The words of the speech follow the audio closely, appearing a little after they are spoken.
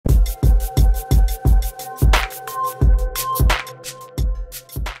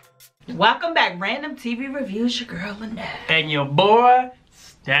Welcome back, Random TV Reviews. Your girl Lynette. And your boy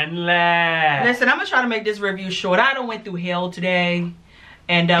Stanley. Listen, I'm gonna try to make this review short. I done went through hell today,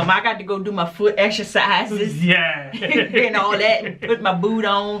 and I got to go do my foot exercises. Yeah. And all that, and put my boot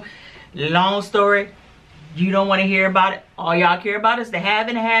on. Long story. You don't want to hear about it. All y'all care about is the have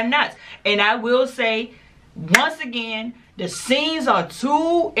and have-nots. And I will say, once again, the scenes are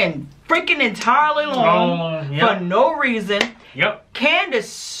too freaking entirely long for no reason. Yep. Candace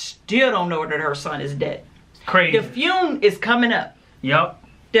still don't know that her son is dead. Crazy. The funeral is coming up. Yep.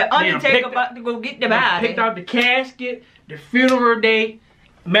 The Undertaker about to go get the body. Picked out the casket, the funeral date.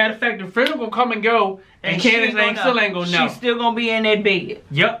 Matter of fact, the funeral gonna come and go, and Candace still ain't gonna know. She's still gonna be in that bed.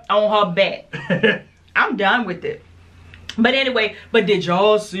 Yep. On her back. I'm done with it. But anyway, did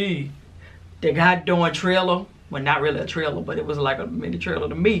y'all see the guy doing trailer? Well, not really a trailer, but it was like a mini trailer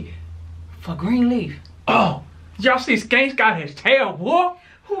to me for Greenleaf. Oh, did y'all see Skanks got his tail whooped?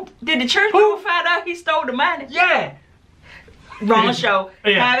 Who did the church people find out he stole the money? Yeah. Wrong show.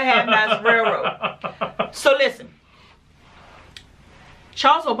 Yeah. Have railroad. So listen,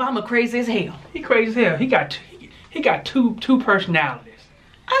 Charles Obama crazy as hell. He crazy as hell. He got two personalities.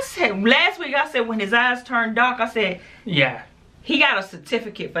 I said last week. I said when his eyes turned dark. I said yeah. He got a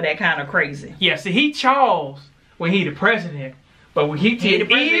certificate for that kind of crazy. Yeah. See, he Charles when he the president, but when he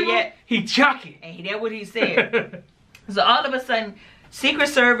did evil, he Chucky. And that's what he said. So all of a sudden, Secret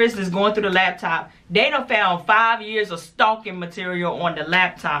Service is going through the laptop. They done found 5 years of stalking material on the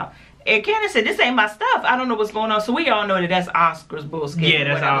laptop. And Candace said, this ain't my stuff. I don't know what's going on. So we all know that that's Oscar's bullshit. Yeah,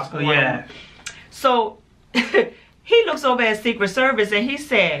 that's Oscar, yeah. So he looks over at Secret Service and he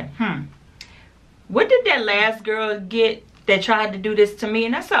said, what did that last girl get that tried to do this to me?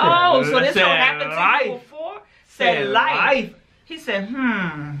 And I said, oh, so this don't happen to you before? Said life. He said,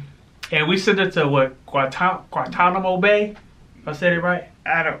 And we sent it to what, Guantanamo Bay? If I said it right?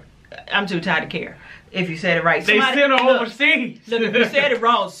 I'm too tired to care if you said it right. They sent her overseas. Look, if you said it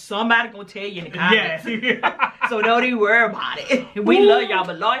wrong, somebody gonna tell you in the comments. Yeah. So don't even worry about it. We love y'all,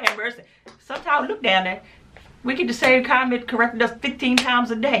 but Lord have mercy. Sometimes look down there. We get the same comment corrected us 15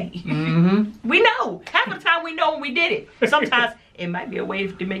 times a day. We know. Half the time we know when we did it. Sometimes it might be a way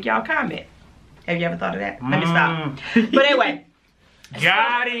to make y'all comment. Have you ever thought of that? Let me stop. But anyway.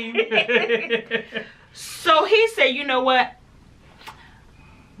 Got him. So he said, you know what?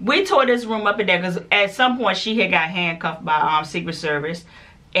 We tore this room up and down because at some point she had got handcuffed by Secret Service.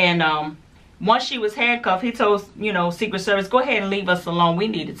 And once she was handcuffed, he told, Secret Service, go ahead and leave us alone. We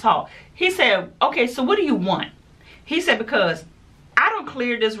need to talk. He said, okay, so what do you want? He said, because I don't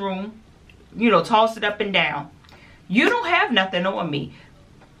clear this room, toss it up and down. You don't have nothing on me.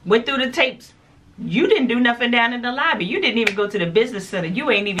 Went through the tapes. You didn't do nothing down in the lobby. You didn't even go to the business center. You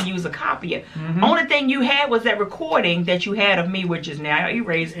ain't even use a copier. Only thing you had was that recording that you had of me, which is now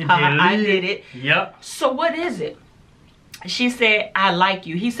erased. I did it. Yep. So what is it? She said, I like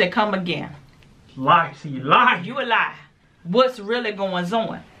you. He said, come again. Lie. See, you lie. You a lie. What's really going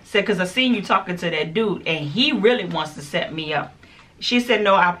on? Said, because I seen you talking to that dude and he really wants to set me up. She said,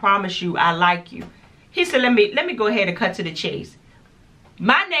 no, I promise you, I like you. He said, let me go ahead and cut to the chase.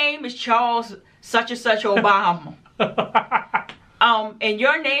 My name is Charles such and such Obama. And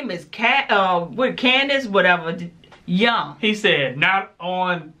your name is Candace, whatever, Young. He said, not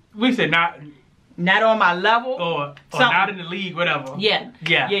on my level. Or not in the league, whatever. Yeah,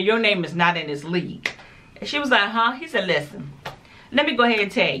 your name is not in this league. And she was like, huh? He said, listen, let me go ahead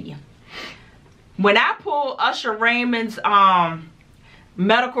and tell you. When I pulled Usher Raymond's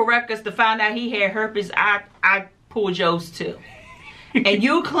medical records to find out he had herpes, I pulled yours too. And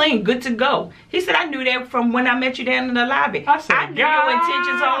you clean, good to go. He said, I knew that from when I met you down in the lobby. I knew your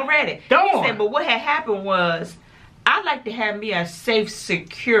intentions already. He said, but what had happened was, I like to have me a safe,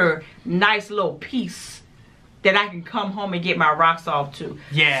 secure, nice little piece that I can come home and get my rocks off to.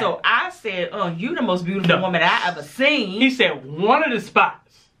 Yeah. So I said, oh, you the most beautiful woman I ever seen. He said, one of the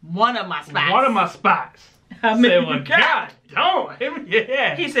spots. One of my spots. One of my spots. I said, well, God, don't.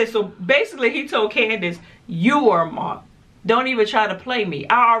 Yeah. He said, so basically he told Candace, you are Mark. Don't even try to play me.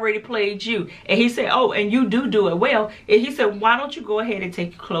 I already played you. And he said, oh, and you do it well. And he said, why don't you go ahead and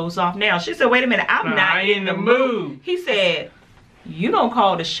take your clothes off now? She said, wait a minute, I'm not in the mood. He said, you don't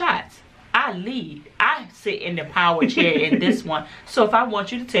call the shots. I lead. I sit in the power chair in this one. So if I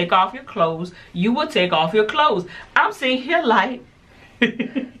want you to take off your clothes, you will take off your clothes. I'm sitting here like,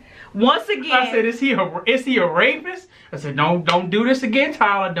 once again. I said, is he a rapist? I said, don't do this again,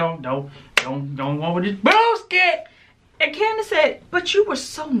 Tyler. Don't want with this bullshit. And Candace said, but you were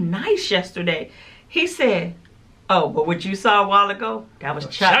so nice yesterday. He said, oh, but what you saw a while ago, that was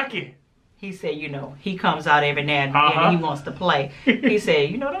Chucky. He said, you know, he comes out every now and then and he wants to play. He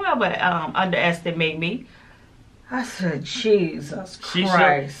said, you know, don't ever underestimate me. I said, Jesus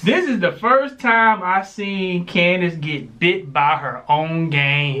Christ. This is the first time I seen Candace get bit by her own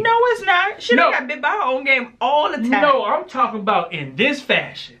game. No, it's not. She done got bit by her own game all the time. No, I'm talking about in this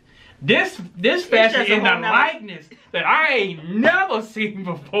fashion. This fashion in the likeness that I ain't never seen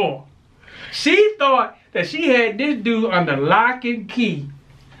before. She thought that she had this dude under lock and key.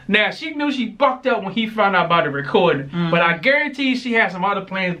 Now, she knew she fucked up when he found out about the recording. But I guarantee she had some other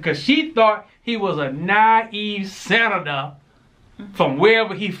plans because she thought he was a naive senator from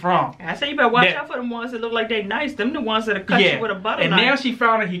wherever he from. I said, you better watch out for them ones that look like they nice. Them the ones that'll cut you with a butter knife. And now she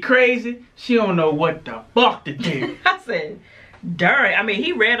found out he crazy. She don't know what the fuck to do. I said, darn. I mean,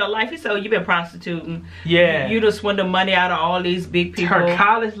 he read her life. He said, oh, you been prostituting. Yeah. You just swindle money out of all these big people. Her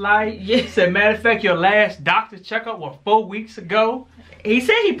college life. Yeah. Said, matter of fact, your last doctor checkup was 4 weeks ago. He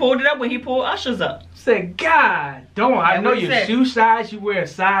said he pulled it up when he pulled Usher's up. Said, God, don't I know your shoe size? You wear a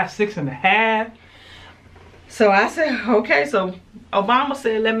size 6.5. So I said, okay. So Obama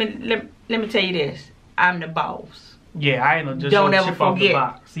said, let me tell you this. I'm the boss. Yeah, I ain't no just don't ever forget. The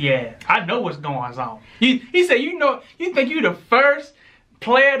box. Yeah, I know what's going on. He said, you know, you think you the first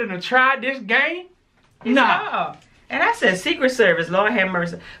player to try this game? Nah. And I said, Secret Service, Lord have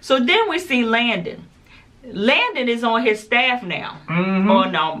mercy. So then we see Landon. Landon is on his staff now.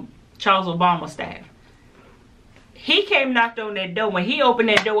 On Charles Obama's staff. He came, knocked on that door. When he opened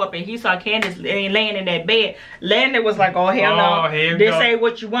that door up and he saw Candace laying in that bed, Landon was like, oh, hell no. This ain't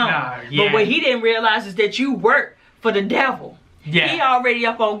what you want. But what he didn't realize is that you work for the devil. Yeah. He already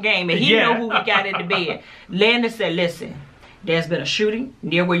up on game and he know who he got in the bed. Landon said, listen, there's been a shooting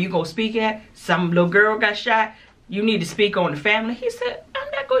near where you gonna speak at. Some little girl got shot. You need to speak on the family. He said,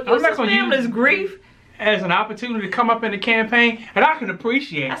 I'm not gonna use his family's grief as an opportunity to come up in the campaign, and I can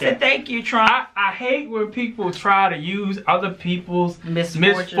appreciate that. I said, thank you, Trump. I hate when people try to use other people's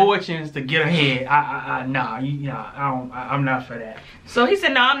misfortunes to get ahead. I'm not for that. So he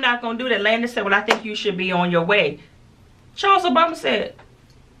said, no, I'm not gonna do that. Landon said, well, I think you should be on your way. Charles Obama said,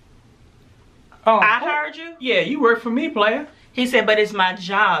 I hired you? Yeah, you work for me, player. He said, but it's my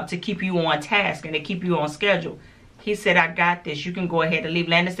job to keep you on task and to keep you on schedule. He said, I got this. You can go ahead and leave.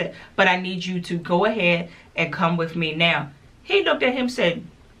 Landon said, but I need you to go ahead and come with me now. He looked at him and said,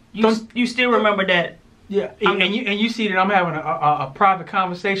 you still remember that? Yeah, and you see that I'm having a private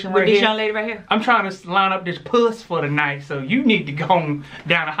conversation right here. With this young lady right here? I'm trying to line up this puss for the night, so you need to go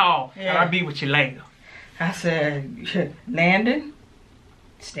down the hall, and I'll be with you later. I said, Landon,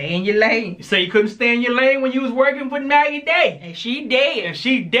 stay in your lane. You say you couldn't stay in your lane when you was working with Maggie Day. And she dead. And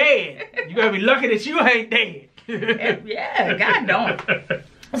she dead. You gotta be lucky that you ain't dead. Yeah, God don't.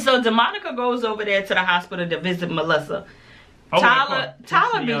 So DeMonica goes over there to the hospital to visit Melissa. Tyler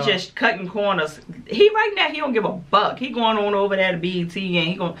be just cutting corners. Right now he don't give a buck. He going on over there to BET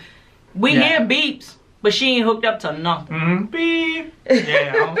and we hear beeps, but she ain't hooked up to nothing. Beep.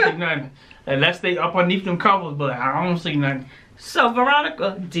 Yeah, I don't see nothing. Unless they up underneath them covers, but I don't see nothing. So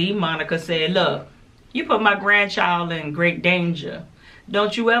Monica said, look, you put my grandchild in great danger.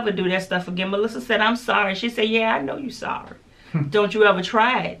 Don't you ever do that stuff again. Melissa said, I'm sorry. She said, yeah, I know you're sorry. Don't you ever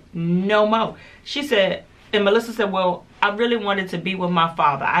try it. No more. She said, and Melissa said, well, I really wanted to be with my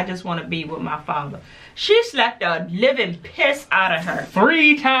father. I just want to be with my father. She slapped the living piss out of her.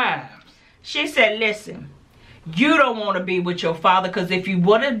 3 times. She said, listen, you don't want to be with your father because if you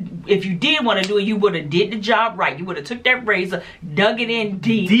did want to do it, you would have did the job right. You would have took that razor, dug it in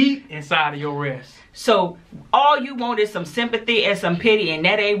deep. Deep inside of your wrist. So all you want is some sympathy and some pity, and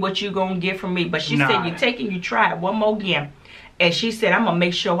that ain't what you gonna get from me. But she said, you try it one more again. And she said, I'm gonna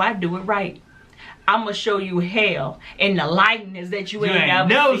make sure I do it right. I'm gonna show you hell in the likeness that you ain't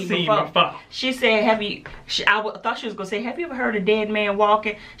never seen before. She said, I thought she was gonna say, have you ever heard a dead man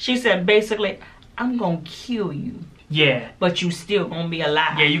walking? She said, basically, I'm gonna kill you. Yeah. But you still gonna be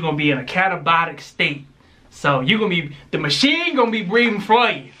alive. Yeah, you're gonna be in a catabolic state. So you're gonna be, the machine gonna be breathing for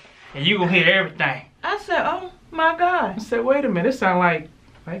you. And you gonna hear everything. I said, oh my God. I said, wait a minute, it sounds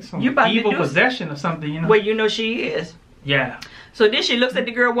like some evil possession or something, you know? Well, you know she is. Yeah. So then she looks at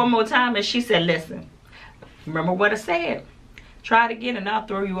the girl one more time and she said, listen, remember what I said? Try it again and I'll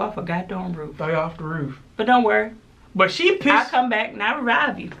throw you off a goddamn roof. Throw you off the roof. But don't worry. But she pissed. I'll come back and I'll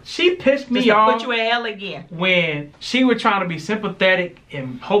revive you. She pissed me off. Put you in hell again. When she was trying to be sympathetic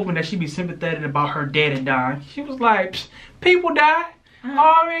and hoping that she'd be sympathetic about her daddy dying. She was like, people die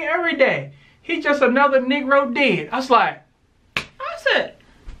every day. He's just another Negro dead. I was like, I said,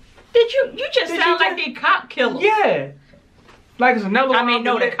 you just sound like the cop killer. Yeah. Like it's another one. I mean,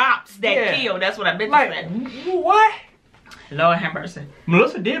 no, the cops that kill. That's what I meant to say. What? Lord have mercy.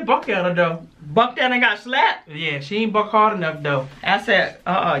 Melissa did buck at her though. Bucked out and got slapped? Yeah, she ain't buck hard enough though. I said,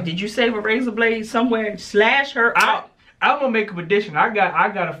 did you save a razor blade somewhere? Slash her out. I'm gonna make a prediction. I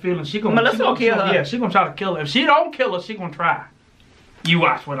got a feeling she gonna kill her. Yeah, she gonna try to kill her. If she don't kill her, she gonna try. You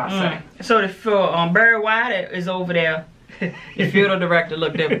watch what I say. So Barry White is over there. The funeral director.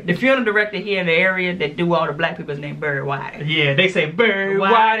 Look, the funeral director here in the area that do all the black people's name Barry White. Yeah, they say Barry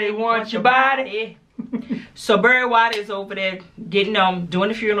White wants your body. So Barry White is over there getting doing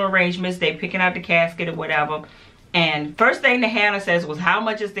the funeral arrangements. They picking out the casket or whatever. And first thing that Hannah says was, "How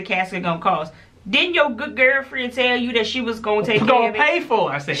much is the casket gonna cost?" Didn't your good girlfriend tell you that she was gonna take care of it? Pay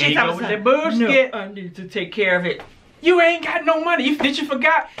for it. I said, "Here you go with that bullshit." No, I need to take care of it. You ain't got no money. Did you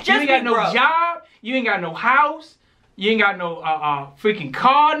forgot? You ain't got no job. You ain't got no house. You ain't got no freaking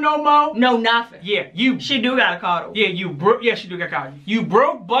car no more. No, nothing. Yeah, She do got a car though. Yeah, you broke. Yeah, she do got a car. You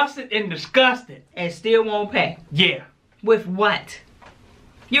broke, busted, and disgusted. And still won't pay. Yeah. With what?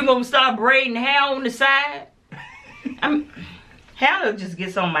 You gonna start braiding hair on the side? Hannah just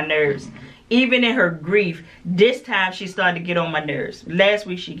gets on my nerves. Even in her grief, this time she started to get on my nerves. Last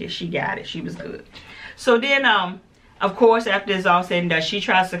week she got it. She was good. So then of course after it's all said and done, she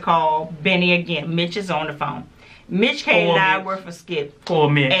tries to call Benny again. Mitch is on the phone. Mitch can't lie worth a skip. Poor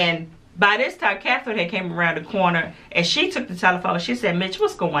Mitch. And by this time Catherine had came around the corner and she took the telephone. She said, "Mitch,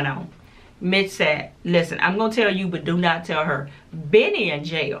 what's going on?" Mitch said, "Listen, I'm gonna tell you, but do not tell her. Benny in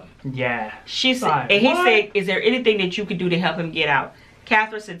jail." Yeah. She said, and he said, "Is there anything that you could do to help him get out?"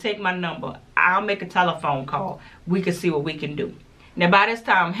 Catherine said, "Take my number. I'll make a telephone call. We can see what we can do." Now by this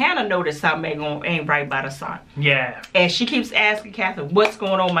time, Hannah noticed something ain't right by the son. Yeah. And she keeps asking Catherine, "What's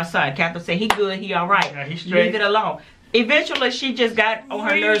going on with my son?" Catherine said, "He good, he all right. Yeah, he's straight. Leave it alone." Eventually, she just got on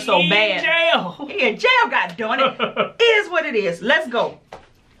her nerves so bad. He in jail, God darn it. It is what it is. Let's go.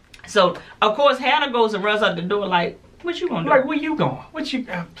 So, of course, Hannah goes and runs out the door like, "What you gonna do?" Like, where you going? What you...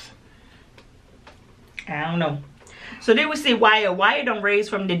 I don't know. So then we see Wyatt. Wyatt done raised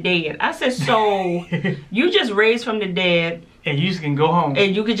from the dead. I said, so you just raised from the dead. And you just can go home.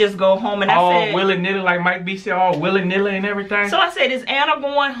 And you could just go home. And all I said, willy-nilly, like Mike B said, all willy-nilly and everything. So I said, is Anna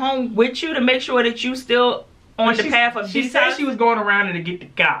going home with you to make sure that you still on the path of She said she was going around to get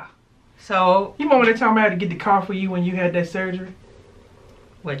the car. So. You remember the time I had to get the car for you when you had that surgery?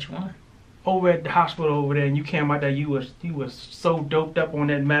 Which one? Over at the hospital over there, and you came out there, you was so doped up on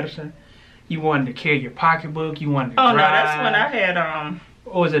that medicine. You wanted to carry your pocketbook. You wanted to drive. Oh, no, that's when I had,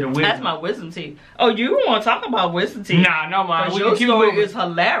 or was it a wisdom? That's my wisdom teeth. Oh, you want to talk about wisdom teeth? Nah, no, man. Your story is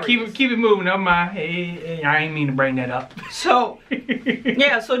hilarious. Keep it moving. No, man. Hey, I ain't mean to bring that up. So,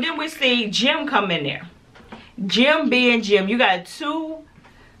 yeah, so then we see Jim come in there. Jim being Jim, you got two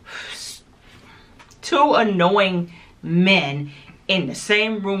annoying men in the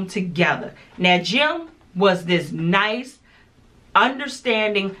same room together. Now, Jim was this nice,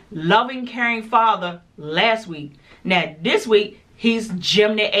 understanding, loving, caring father last week. Now, this week, he's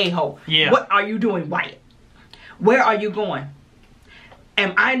Jim the a-hole. Yeah. What are you doing, Wyatt? Where are you going?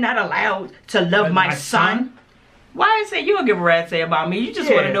 Am I not allowed to love my son? Why say you don't give a rat's say about me? You just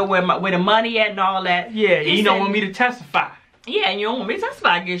want to know where the money at and all that. Yeah, you don't want me to testify. Yeah, and you don't want me to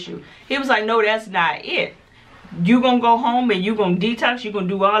testify against you. He was like, no, that's not it. You gonna go home and you gonna detox. You gonna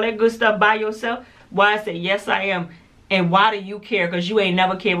do all that good stuff by yourself. Why I said, yes, I am. And why do you care? Because you ain't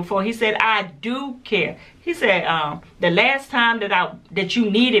never cared before. He said, I do care. He said, the last time that you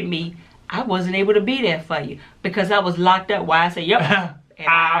needed me, I wasn't able to be there for you because I was locked up. Why I said, yep. And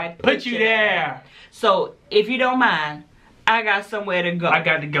I put you there. So if you don't mind, I got somewhere to go. I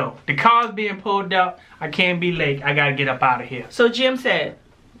got to go. The car's being pulled out. I can't be late. I got to get up out of here. So Jim said,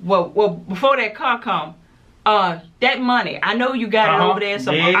 well, before that car come, that money, I know you got it over there.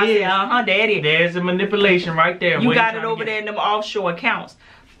 So there I said, there it is. There's a manipulation right there. You got it over there in them offshore accounts.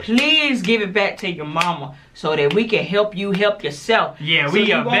 Please give it back to your mama so that we can help you help yourself. Yeah, so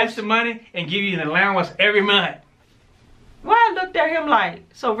we invest the money and give you an allowance every month. Well, I looked at him like,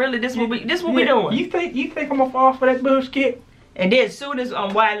 so really, this what we doing? You think I'm gonna fall for that bullshit? And then as soon as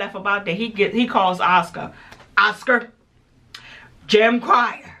Wyatt left about that, he calls Oscar. Oscar, Jim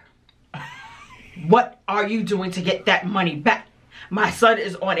Cryer, what are you doing to get that money back? My son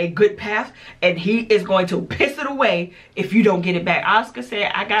is on a good path, and he is going to piss it away if you don't get it back. Oscar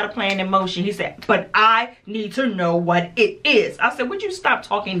said, I got a plan in motion. He said, but I need to know what it is. I said, would you stop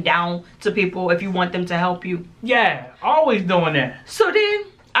talking down to people if you want them to help you? Yeah, always doing that. So then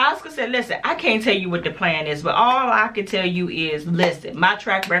Oscar said, listen, I can't tell you what the plan is, but all I can tell you is, listen, my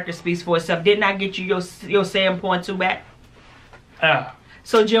track record speaks for itself. Didn't I get you your 7.2 back?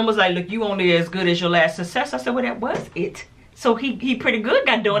 So Jim was like, look, you only as good as your last success. I said, well, that was it. So he pretty good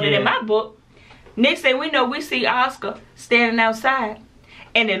got doing it in my book. Next thing we know, we see Oscar standing outside.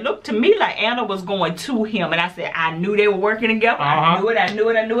 And it looked to me like Anna was going to him. And I said, I knew they were working together. I knew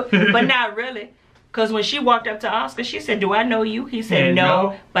it. But not really. Because when she walked up to Oscar, she said, do I know you? He said,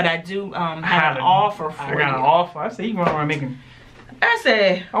 no. But I do have an offer for you. I got an offer. I said, you going around making... I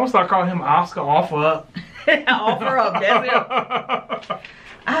said... I'm going to start calling him Oscar Offer Up. Offer Up, that's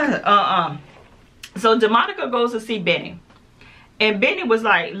it. So 𝑬𝒎🂂 goes to see Benny. And Benny was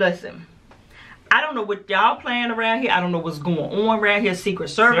like, listen... I don't know what y'all playing around here. I don't know what's going on around here. Secret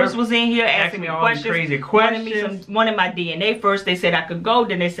Service was in here asking me all questions. Crazy questions. Wanted my DNA first. They said I could go.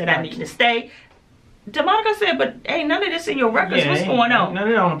 Then they said I need to stay. 𝑬𝒎🂂 said, but ain't none of this in your records. What's going on? None of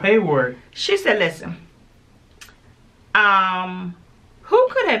it on the paperwork. She said, listen. Who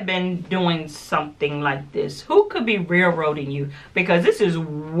could have been doing something like this? Who could be railroading you? Because this is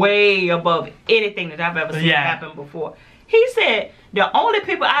way above anything that I've ever seen happen before. He said, the only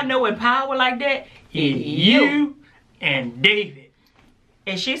people I know in power like that is you and David.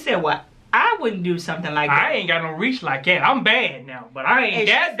 And she said, well, I wouldn't do something like that. I ain't got no reach like that. I'm bad now, but I ain't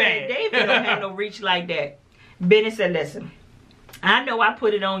that bad. David don't have no reach like that. Benny said, listen, I know I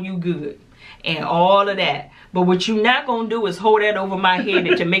put it on you good and all of that. But what you not going to do is hold that over my head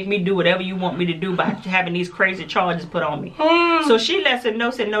and to make me do whatever you want me to do by having these crazy charges put on me. So she lets him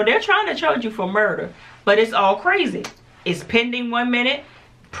know, said, no, they're trying to charge you for murder. But it's all crazy. It's pending 1 minute,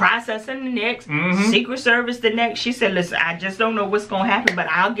 processing the next, Secret Service the next. She said, listen, I just don't know what's going to happen, but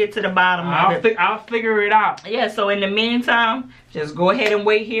I'll get to the bottom of it. I'll figure it out. Yeah, so in the meantime, just go ahead and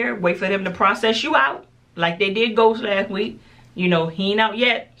wait here. Wait for them to process you out like they did Ghost last week. You know, he ain't out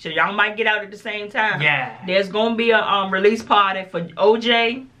yet, so y'all might get out at the same time. Yeah. There's going to be a release party for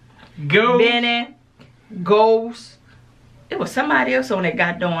OJ, Ghost, Benny, Ghost. It was somebody else on that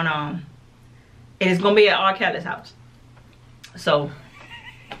got doing it's going to be at R. Kelly's house. So,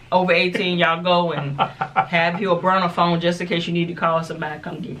 over 18, y'all go and have your burner phone just in case you need to call somebody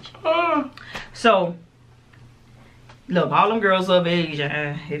come get you. So, look, all them girls of age,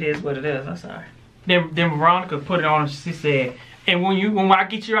 it is what it is. I'm sorry. Then Veronica put it on. She said, and when I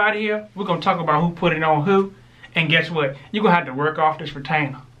get you out of here, we're gonna talk about who put it on who. And guess what? You're gonna have to work off this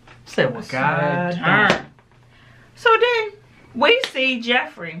retainer. I said, well, God darn. So then we see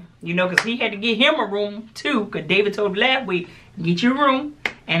Jeffrey, you know, because he had to get him a room too, because David told him last week, get your room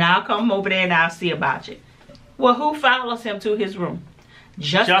and I'll come over there and I'll see about you. Well, who follows him to his room?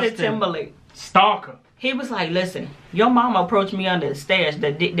 Justin Timberlake. Stalker. He was like, listen, your mama approached me under the stairs,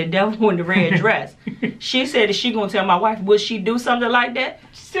 the devil in the red dress. She said, is she going to tell my wife? Would she do something like that?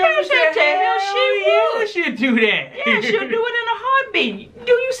 She would. She'll do that. Yeah, she'll do it in a heartbeat.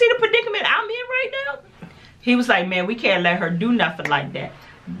 Do you see the predicament I'm in right now? He was like, man, we can't let her do nothing like that.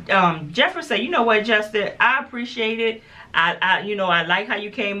 Jeffrey said, you know what, Justin, I appreciate it. I like how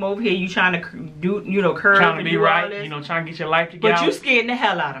you came over here. You trying to do, curve trying to be right. This. Trying to get your life together. But you scared the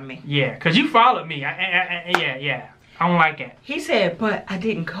hell out of me. Yeah, because you followed me. Yeah. I don't like that. He said, but I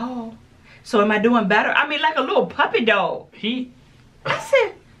didn't call. So am I doing better? I mean, like a little puppy dog. I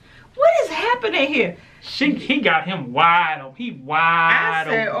said, what is happening here? He got him wide open. He wide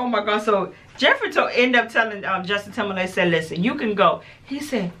open. I said, oh my God. So Jeffrey ended up telling Justin Timberlake, said, listen, you can go. He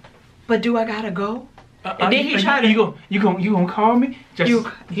said, but do I gotta go? And then he tried to... You gonna call me?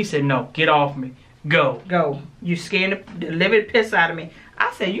 He said, no, get off me. Go. Go. You scared the living piss out of me.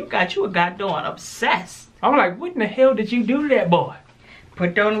 I said, you a goddamn obsessed. I'm like, what in the hell did you do to that boy?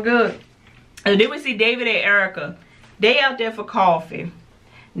 Put on good. And then we see David and Erica. They out there for coffee.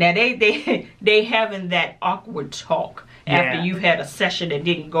 Now they having that awkward talk after you've had a session that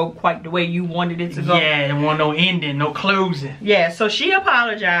didn't go quite the way you wanted it to go. Yeah, there wasn't no ending, no closing. Yeah, so she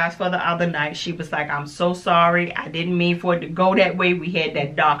apologized for the other night. She was like, I'm so sorry. I didn't mean for it to go that way. We had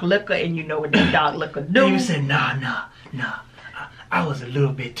that dark liquor, and you know what that dark liquor do. He said, nah. I was a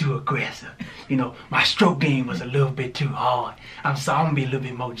little bit too aggressive. My stroke game was a little bit too hard. I'm sorry, I'm gonna be a little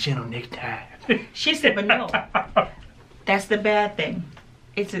bit more gentle next time. She said, but no, that's the bad thing.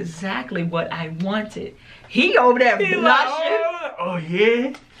 It's exactly what I wanted. He over there blushing. Like, oh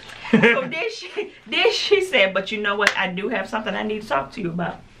yeah. So then she said, but you know what? I do have something I need to talk to you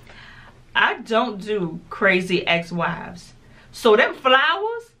about. I don't do crazy ex-wives. So them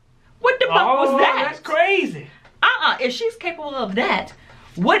flowers? What the fuck was that? That's crazy. If she's capable of that,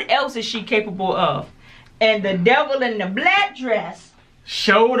 what else is she capable of? And the devil in the black dress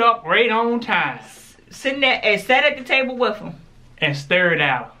showed up right on time. Sitting there and sat at the table with him. And stared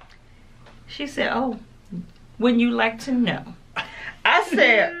out. She said, oh, wouldn't you like to know? I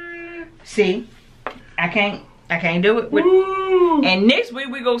said, see, I can't do it. And next week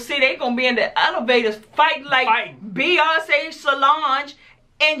we go see they gonna be in the elevators fighting like Beyonce, Solange,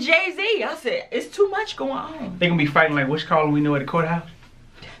 and Jay-Z. I said, it's too much going on. They gonna be fighting like, which caller we know at the courthouse?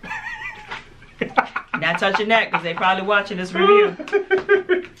 Not touching that, because they probably watching this review.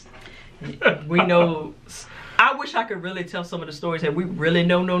 We know. I wish I could really tell some of the stories that we really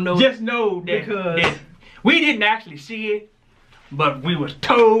know. Just know that, that we didn't actually see it, but we was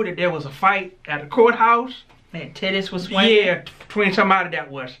told that there was a fight at the courthouse. And tennis was swinging. Yeah, between somebody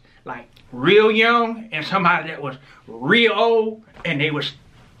that was like real young and somebody that was real old, and they was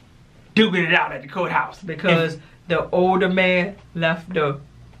duking it out at the courthouse. Because the older man left the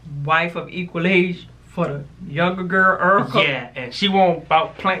wife of equal age for the younger girl, 𝐴𝒂𝒊𝒍. Yeah, and she won't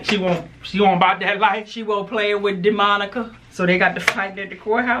about play. She won't about that life. She won't play with 𝐷𝐴𝑚onica. So they got to fight at the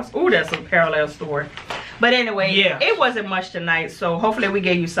courthouse. Ooh, that's a parallel story. But anyway, yeah, it wasn't much tonight. So hopefully we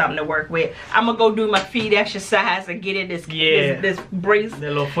gave you something to work with. I'm gonna go do my feet exercise and get in this this brace. That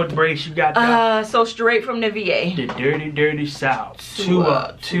little foot brace you got there. So straight from the VA. The dirty, dirty South. 2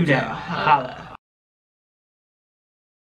 up, 2 down. Holla.